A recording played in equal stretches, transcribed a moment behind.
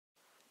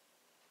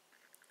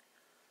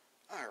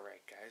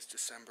guys,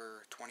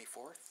 December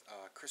 24th,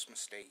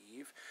 Christmas Day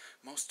Eve.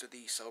 Most of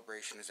the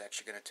celebration is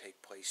actually going to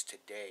take place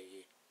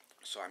today,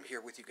 so I'm here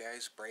with you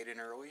guys bright and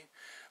early.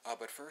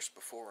 But first,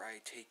 before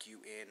I take you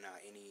in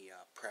any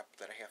prep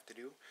that I have to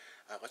do,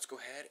 let's go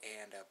ahead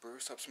and brew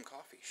us up some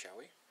coffee, shall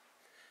we?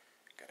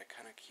 Gotta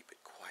kind of keep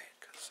it quiet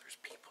because there's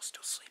people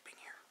still sleeping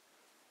here.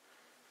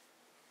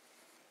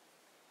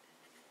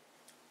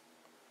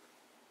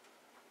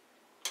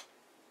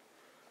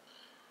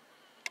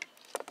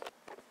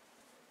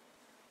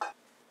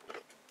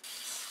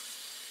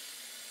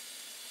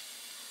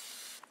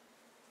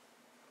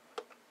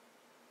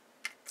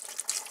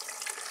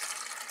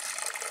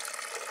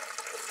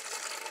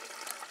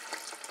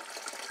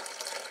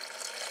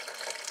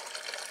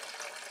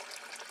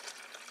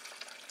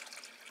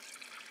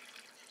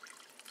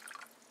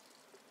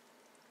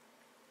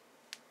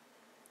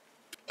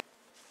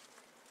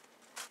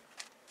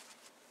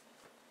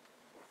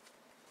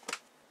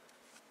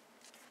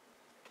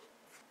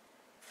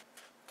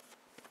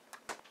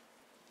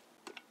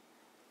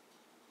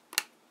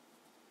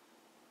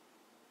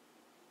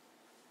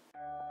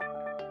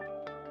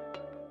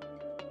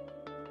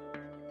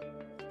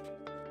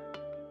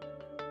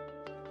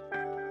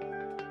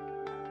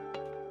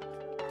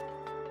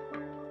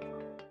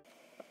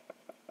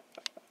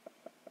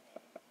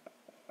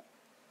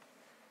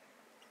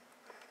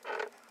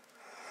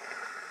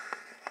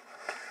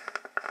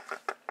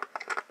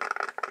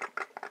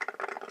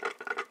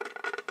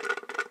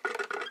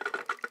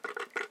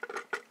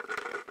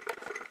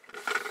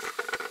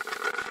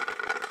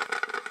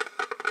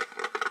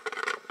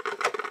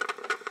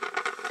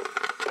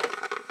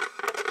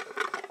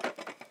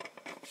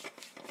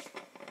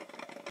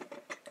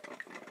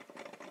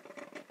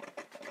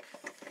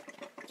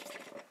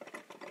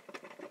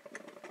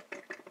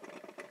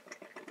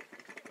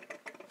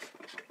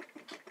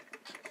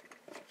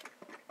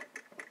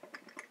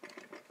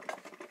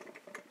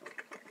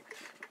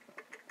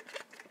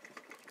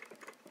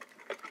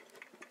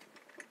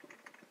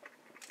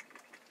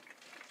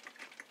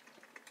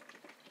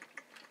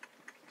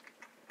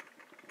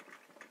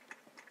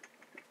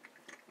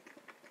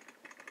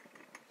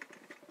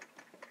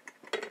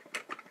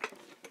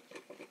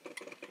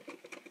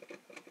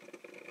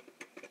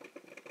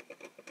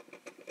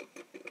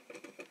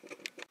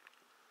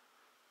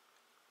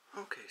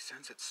 Okay,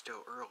 since it's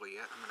still early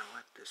yet, I'm going to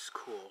let this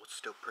cool. It's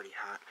still pretty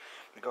hot.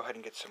 I'm going to go ahead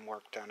and get some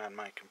work done on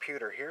my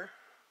computer here.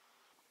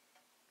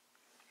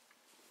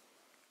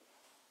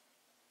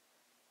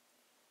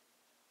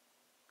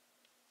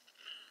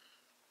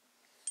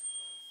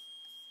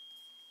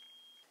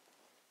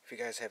 If you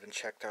guys haven't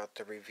checked out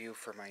the review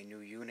for my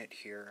new unit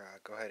here,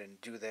 go ahead and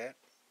do that.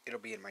 It'll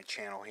be in my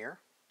channel here.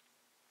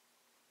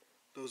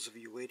 Those of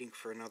you waiting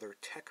for another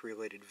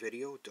tech-related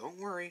video, don't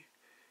worry.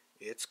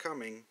 It's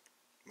coming.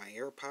 My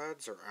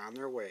AirPods are on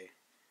their way.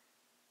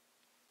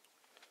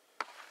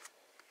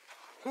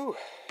 Whew,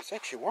 it's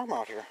actually warm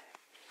out here.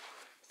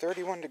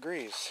 31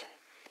 degrees.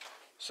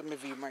 Some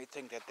of you might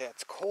think that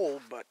that's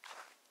cold, but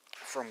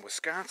from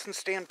Wisconsin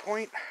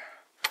standpoint,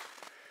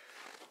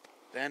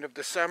 the end of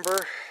December,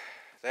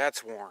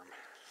 that's warm.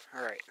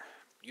 Alright,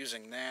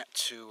 using that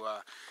to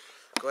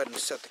go ahead and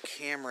set the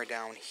camera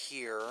down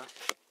here.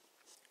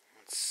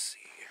 Let's see.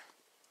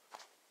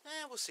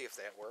 We'll see if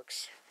that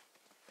works.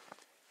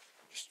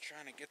 Just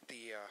trying to get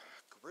the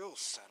grill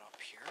set up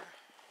here.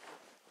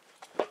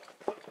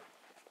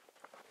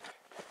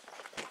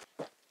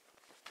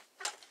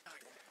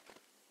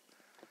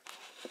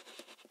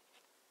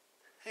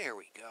 There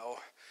we go.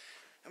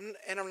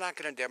 And I'm not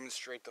going to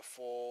demonstrate the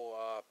full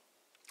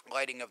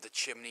lighting of the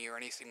chimney or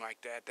anything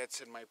like that.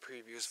 That's in my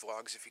previous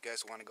vlogs if you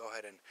guys want to go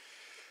ahead and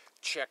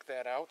check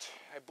that out.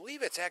 I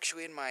believe it's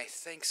actually in my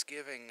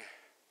Thanksgiving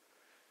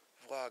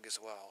vlog as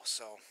well,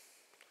 so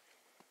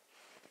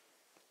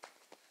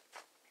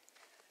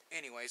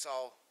anyways,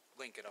 I'll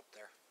link it up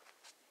there.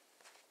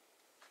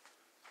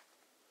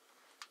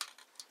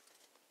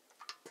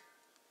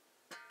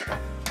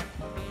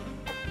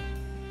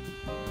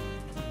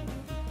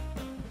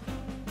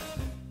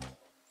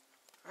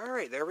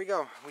 Alright, there we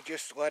go. We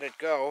just let it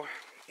go.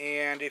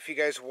 And if you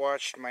guys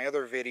watched my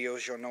other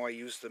videos, you'll know I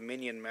used the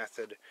minion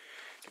method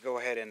to go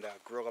ahead and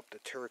grill up the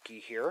turkey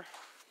here.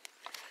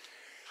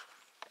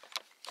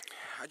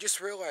 I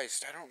just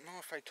realized, I don't know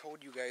if I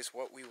told you guys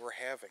what we were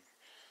having.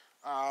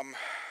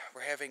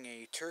 We're having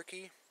a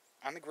turkey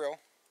on the grill,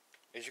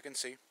 as you can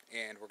see,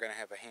 and we're going to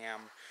have a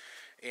ham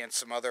and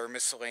some other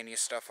miscellaneous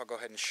stuff. I'll go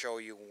ahead and show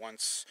you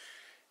once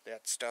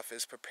that stuff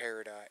is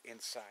prepared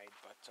inside.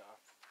 But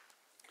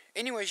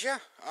anyways, yeah,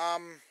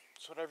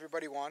 that's what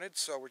everybody wanted,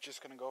 so we're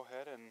just going to go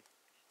ahead and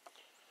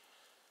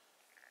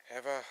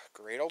have a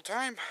great old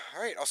time.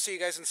 Alright, I'll see you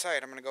guys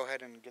inside. I'm going to go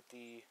ahead and get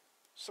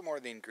some more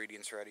of the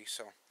ingredients ready,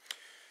 so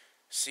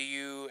see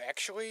you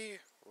actually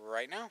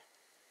right now.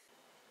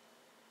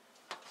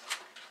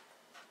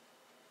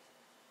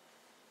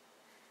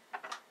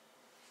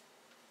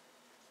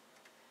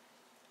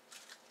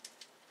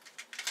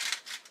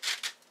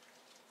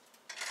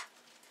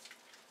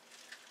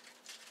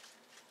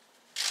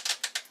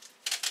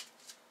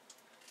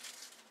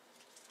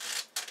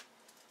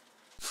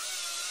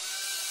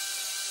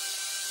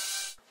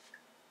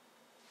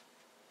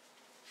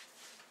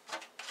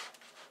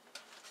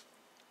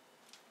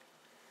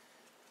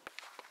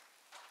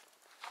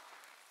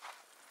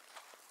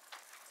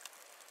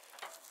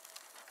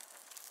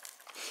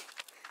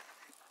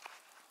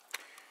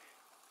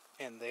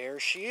 And there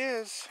she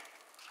is.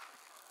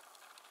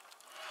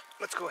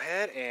 Let's go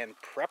ahead and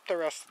prep the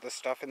rest of the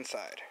stuff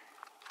inside.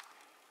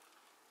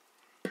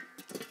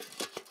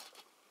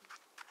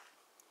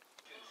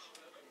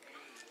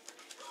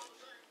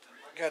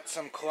 Got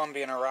some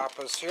Colombian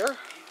Arapas here.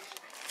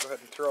 Go ahead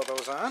and throw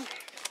those on.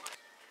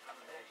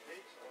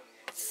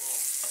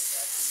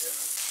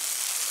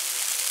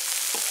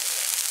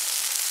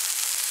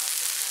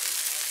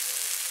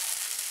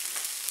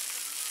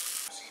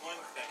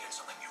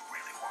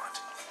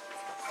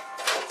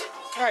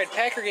 Alright,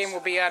 Packer game will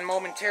be on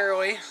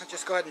momentarily. I'll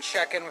just go ahead and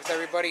check in with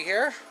everybody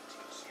here.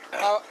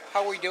 How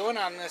are we doing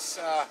on this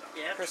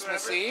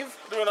Christmas Eve?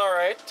 Doing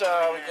alright. We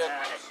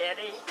got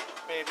Eddie,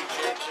 baby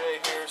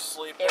JJ here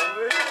sleeping.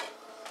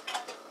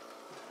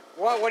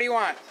 What do you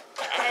want?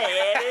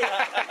 Hey, Eddie.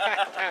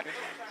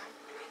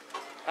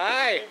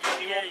 Hi.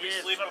 He won't be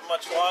sleeping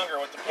much longer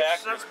with the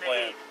Packers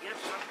playing. Get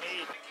some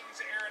meat.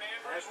 Aaron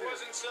Andrews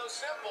wasn't so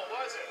simple,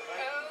 was it? Oh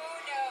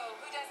no,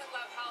 who doesn't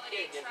love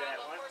holiday Didn't get that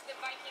travel? Of one. course, the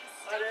Vikings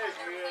Oh, stuck there's on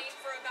their yours. plane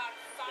for about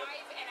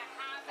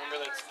 5.5 Remember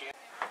that hours. scan?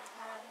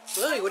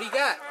 Lily, what do you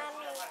got?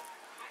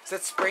 Is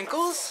that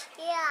sprinkles?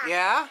 Yeah.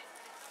 Yeah?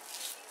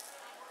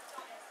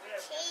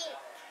 Cheese.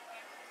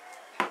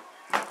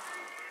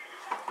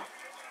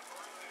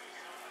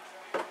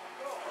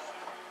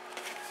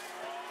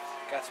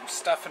 Got some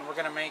stuffing we're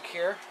gonna make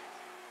here.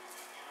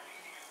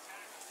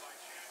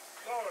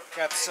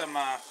 Got some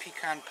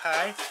pecan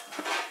pie,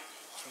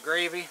 some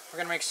gravy. We're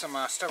gonna make some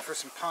stuff for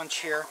some punch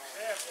here.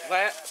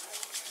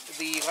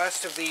 The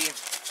last of the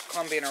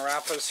Colombian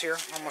Arapas here,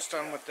 almost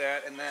done with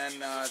that, and then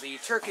the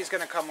turkey's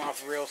gonna come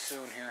off real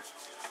soon here.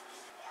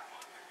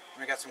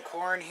 We got some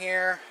corn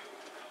here,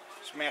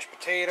 some mashed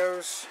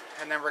potatoes,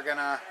 and then we're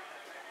gonna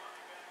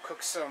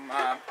cook some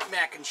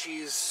mac and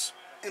cheese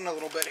in a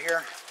little bit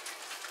here.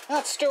 Well,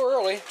 it's still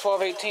early,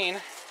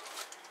 12:18.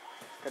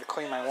 Gotta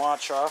clean my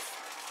watch off.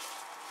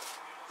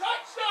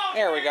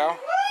 There we go.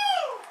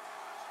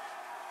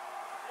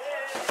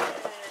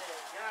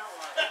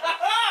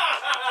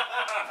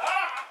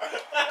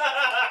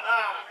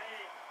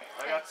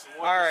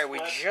 Alright, we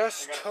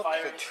just took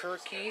the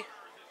turkey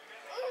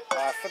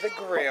off of the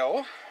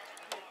grill.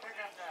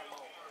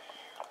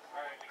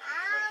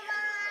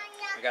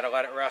 We gotta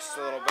let it rest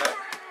a little bit.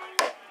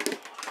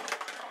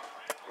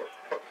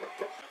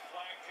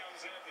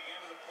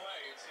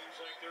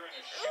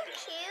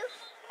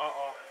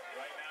 Uh-oh.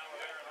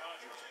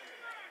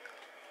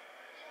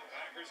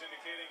 Packers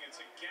indicating it's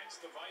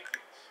against the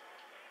Vikings.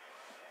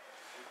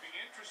 It would be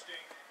interesting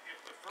if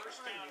the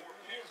first down were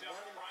picked up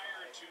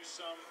prior to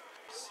some...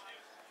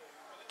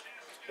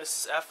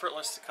 This is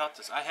effortless to cut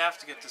this. I have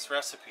to get this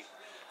recipe.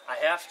 I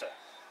have to.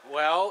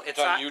 Well, it's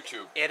on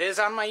YouTube. It is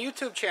on my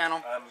YouTube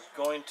channel. I'm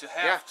going to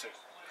have to.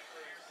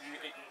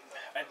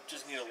 I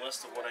just need a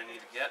list of what I need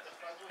to get.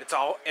 It's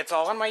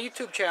all on my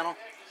YouTube channel.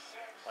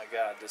 My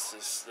God, this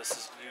is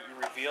you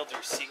revealed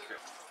your secret.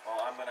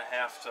 Well, I'm gonna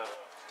have to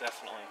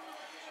definitely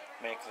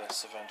make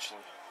this eventually.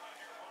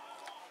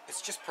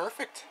 It's just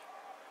perfect.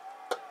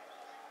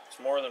 It's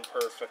more than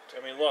perfect.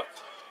 I mean, look,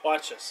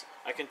 watch this.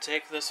 I can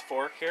take this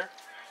fork here.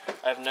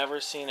 I've never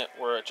seen it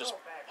where it just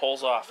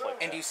pulls off like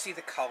And that. do you see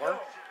the color?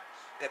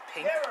 That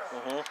pink?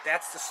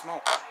 That's the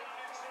smoke.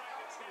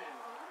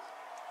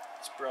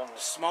 It's brilliant.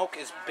 The smoke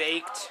is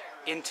baked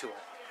into it.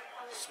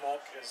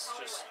 Smoke is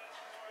just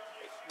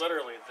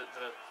literally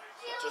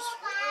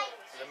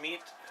the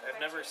meat. I've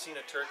never seen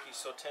a turkey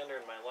so tender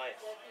in my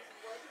life.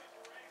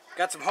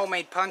 Got some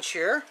homemade punch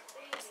here.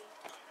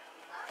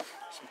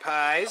 Some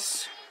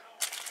pies.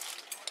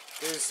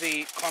 There's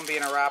the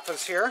Colombian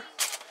Arapas here.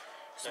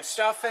 Some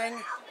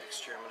stuffing.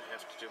 Next year I'm gonna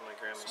have to do my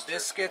grandma's turkey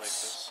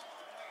Biscuits.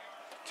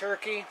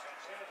 Turkey.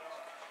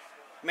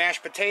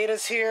 Mashed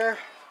potatoes here.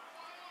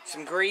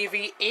 Some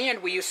gravy.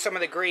 And we used some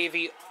of the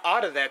gravy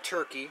out of that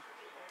turkey.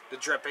 The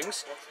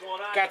drippings. What's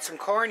going on? Got some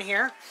corn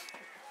here.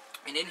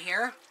 And in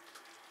here,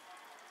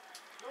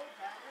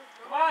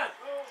 Come on.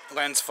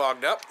 lens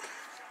fogged up.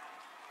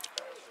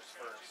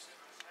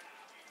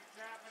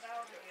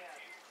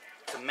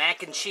 Some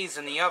mac and cheese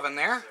in the oven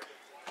there.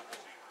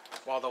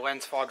 While the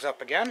lens fogs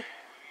up again.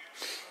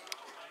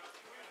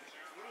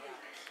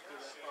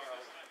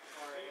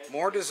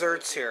 More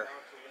desserts here.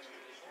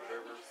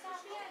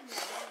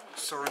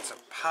 Sorts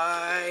of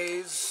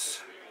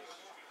pies,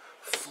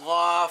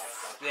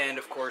 fluff, and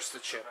of course the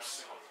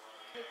chips.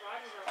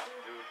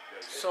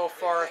 So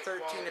far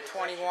 13 to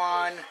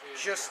 21,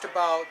 just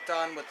about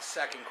done with the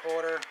second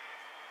quarter.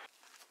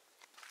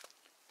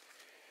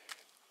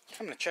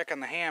 I'm going to check on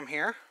the ham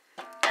here.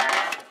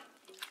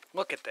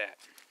 Look at that.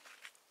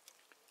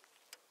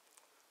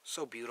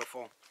 So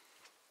beautiful.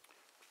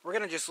 We're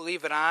going to just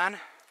leave it on a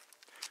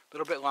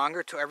little bit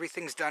longer till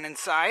everything's done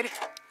inside.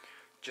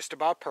 Just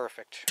about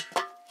perfect.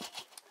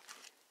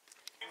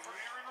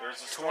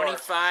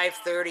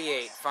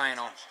 25-38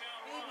 final.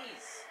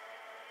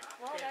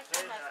 Well, that's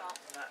not my fault.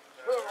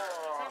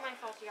 It's not my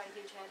fault you got a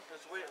huge head.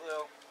 Just wait,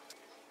 Lil.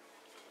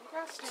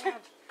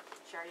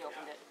 She already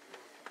opened it.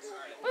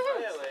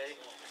 Really?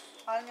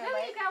 No,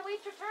 you gotta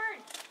wait your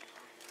turn.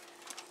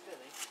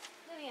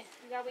 Vivian,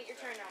 you gotta wait your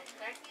turn now.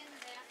 Back in the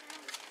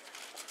bathroom.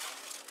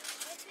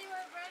 Let's see,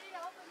 we're ready to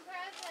open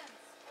presents.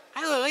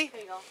 Hi, Lily.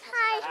 Here you go.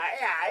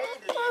 Hi,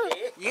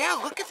 Lily. Yeah,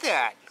 look at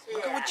that.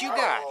 Look at what you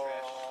got.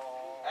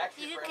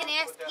 You can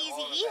ask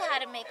Easy E how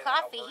to make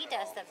coffee. He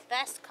does the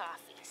best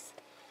coffees.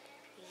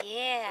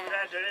 Yeah. You're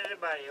not doing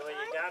anybody when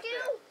you got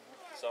there.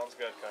 Sounds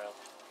good, Kyle.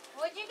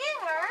 What'd you get,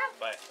 Herb?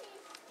 Bye.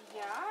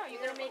 Yeah, are you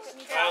gonna make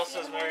me Kyle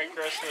says Merry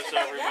Christmas,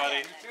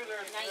 everybody.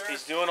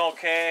 He's doing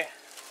okay.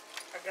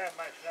 I got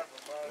myself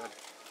a mug.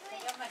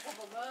 I got my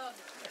couple mugs.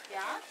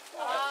 Yeah?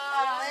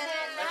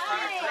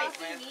 Nice.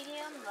 man.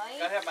 Medium, light.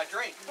 Gotta have my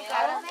drink. Medium,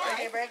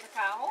 Right? bread.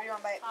 Cow? You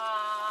want my?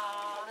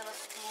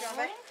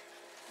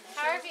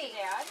 Harvey.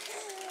 Dad?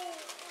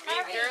 Me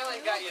and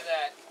Carolyn got you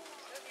that.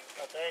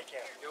 Oh, thank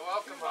you. You're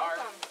welcome,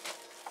 Harv. Welcome.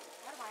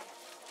 What do I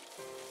have?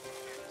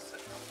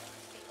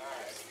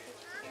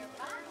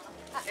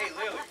 Hey,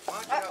 Lily,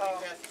 why don't you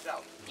help me pass these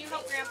out? Do you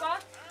help Grandpa?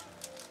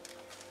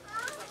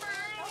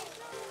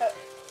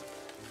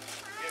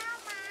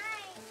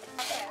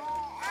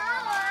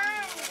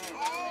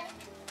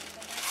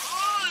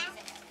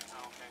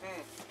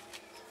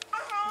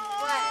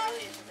 What?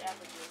 Is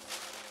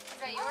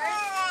that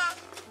yours?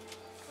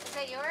 Is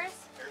that yours?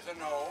 There's a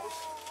nose.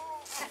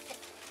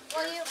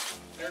 Well, you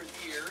There's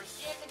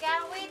ears.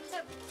 gotta wait to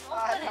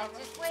open it.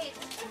 Just wait.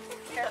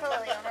 Careful,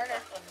 you'll hurt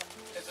her.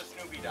 It's a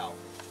Snoopy doll.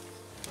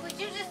 Would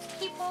you just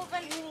keep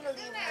moving? You need to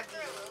leave it.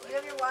 You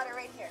have your water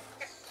right here.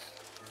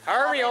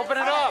 Hurry, open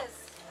it up.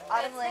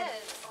 Autumn lid.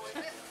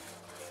 Let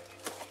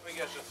me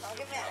get this. I'll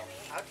give that.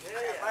 I'll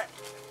tell you.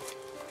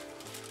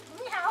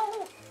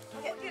 Meow.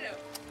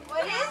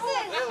 What is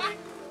it? Lily.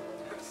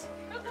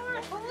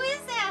 Who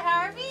is that,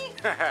 Harvey?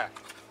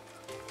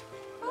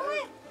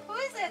 Who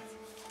is it?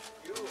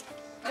 You.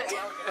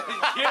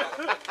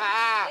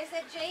 Is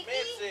it Jakey?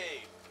 Mitzi.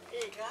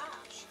 Hey,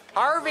 gosh.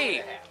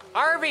 Harvey!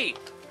 Harvey!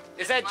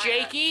 Is that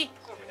Jakey?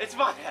 It's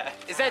my hat.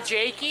 Is that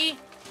Jakey?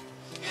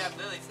 Yeah,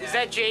 Lily's Is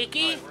that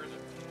Jakey? Where's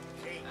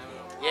it?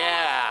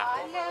 Yeah.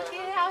 Oh, look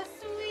at how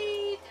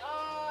sweet.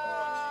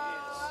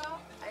 Oh.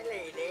 Hi,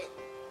 lady.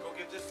 Go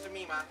give this to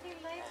me, Ma. He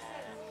likes it.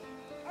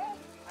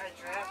 Hi,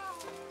 Trap.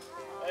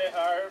 Hey,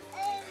 Harv.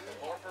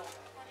 More for...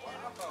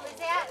 Wow. Who's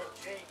that?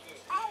 Jakey.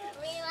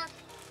 Lila.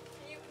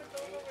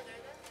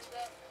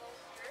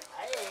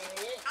 Hi,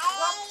 lady.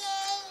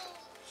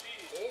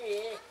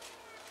 Lady.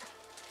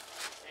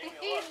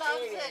 He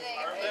loves it.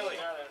 Our Amy. Lily.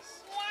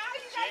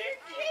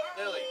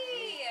 Lily.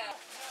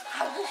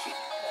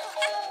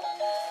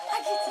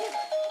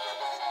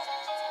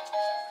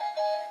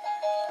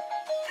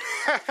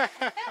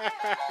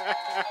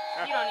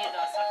 You don't need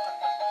those.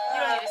 You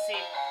don't need to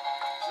see.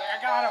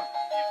 I got him.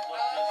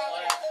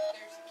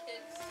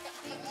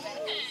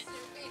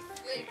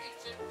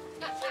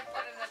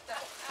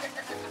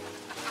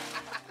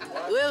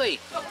 Lily.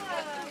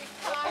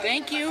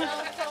 Thank you.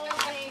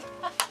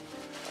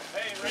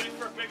 Hey, ready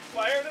for a big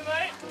fire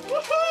tonight?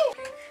 Woohoo!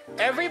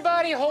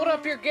 Everybody hold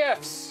up your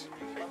gifts.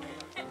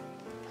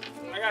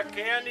 I got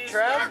candy,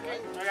 Trev?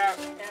 stocking. I got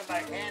And my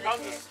candy.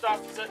 tons of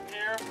stuff sitting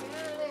here.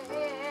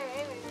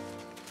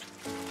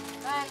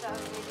 I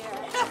love you,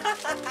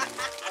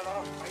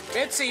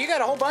 dear. Mitzi, you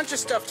got a whole bunch of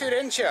stuff too,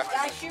 didn't you?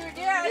 I sure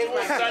did.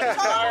 My set of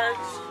cards.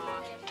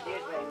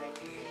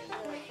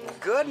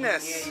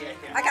 Goodness.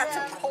 I got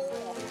some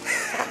coal.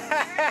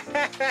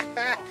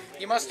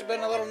 You must have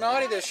been a little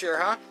naughty this year,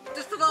 huh?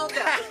 Just a little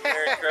bit.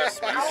 Merry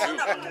Christmas. I'll own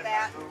up to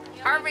that.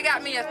 Harvey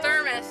got me a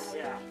thermos.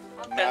 Yeah.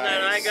 And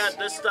then I got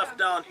this stuff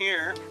down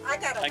here. I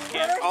got a I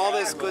can't- All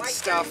this good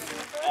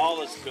stuff. All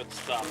this good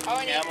stuff. Oh,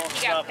 and you Camel got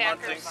stuff, Packer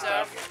hunting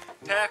stuff.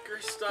 Packer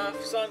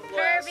stuff, sunglasses.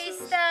 Herbie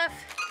stuff.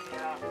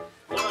 Yeah.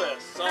 Look at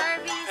this.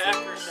 Herbie's.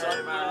 Packer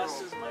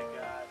sunglasses, my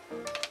God.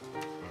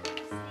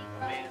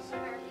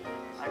 Amazing.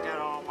 I got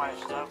all my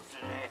stuff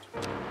today.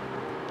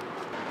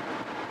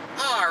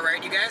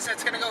 Alright, you guys,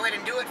 that's going to go ahead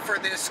and do it for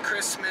this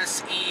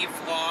Christmas Eve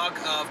vlog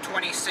of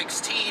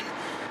 2016.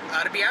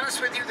 To be honest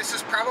with you, this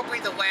is probably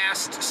the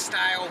last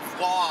style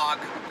vlog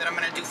that I'm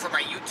going to do for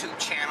my YouTube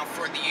channel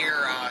for the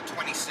year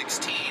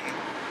 2016.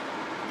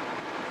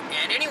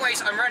 And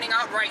anyways, I'm running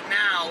out right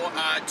now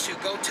to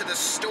go to the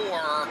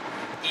store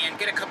and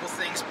get a couple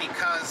things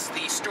because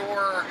the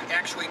store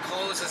actually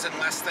closes in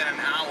less than an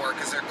hour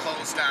because they're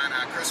closed on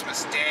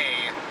Christmas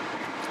Day.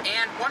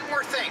 And one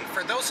more thing,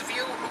 for those of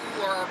you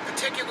who are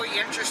particularly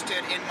interested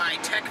in my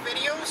tech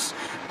videos,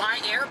 my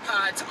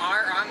AirPods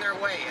are on their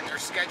way and they're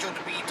scheduled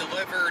to be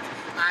delivered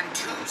on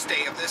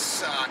Tuesday of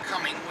this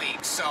coming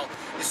week. So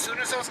as soon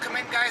as those come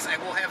in, guys, I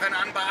will have an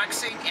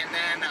unboxing and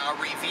then a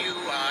review,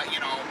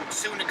 you know,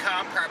 soon to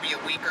come, probably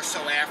a week or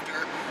so after,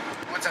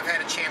 once I've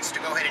had a chance to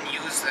go ahead and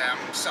use them.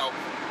 So,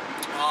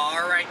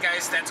 alright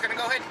guys, that's going to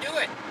go ahead and do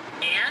it.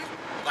 And,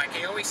 like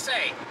I always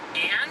say,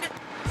 and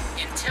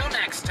until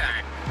next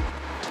time,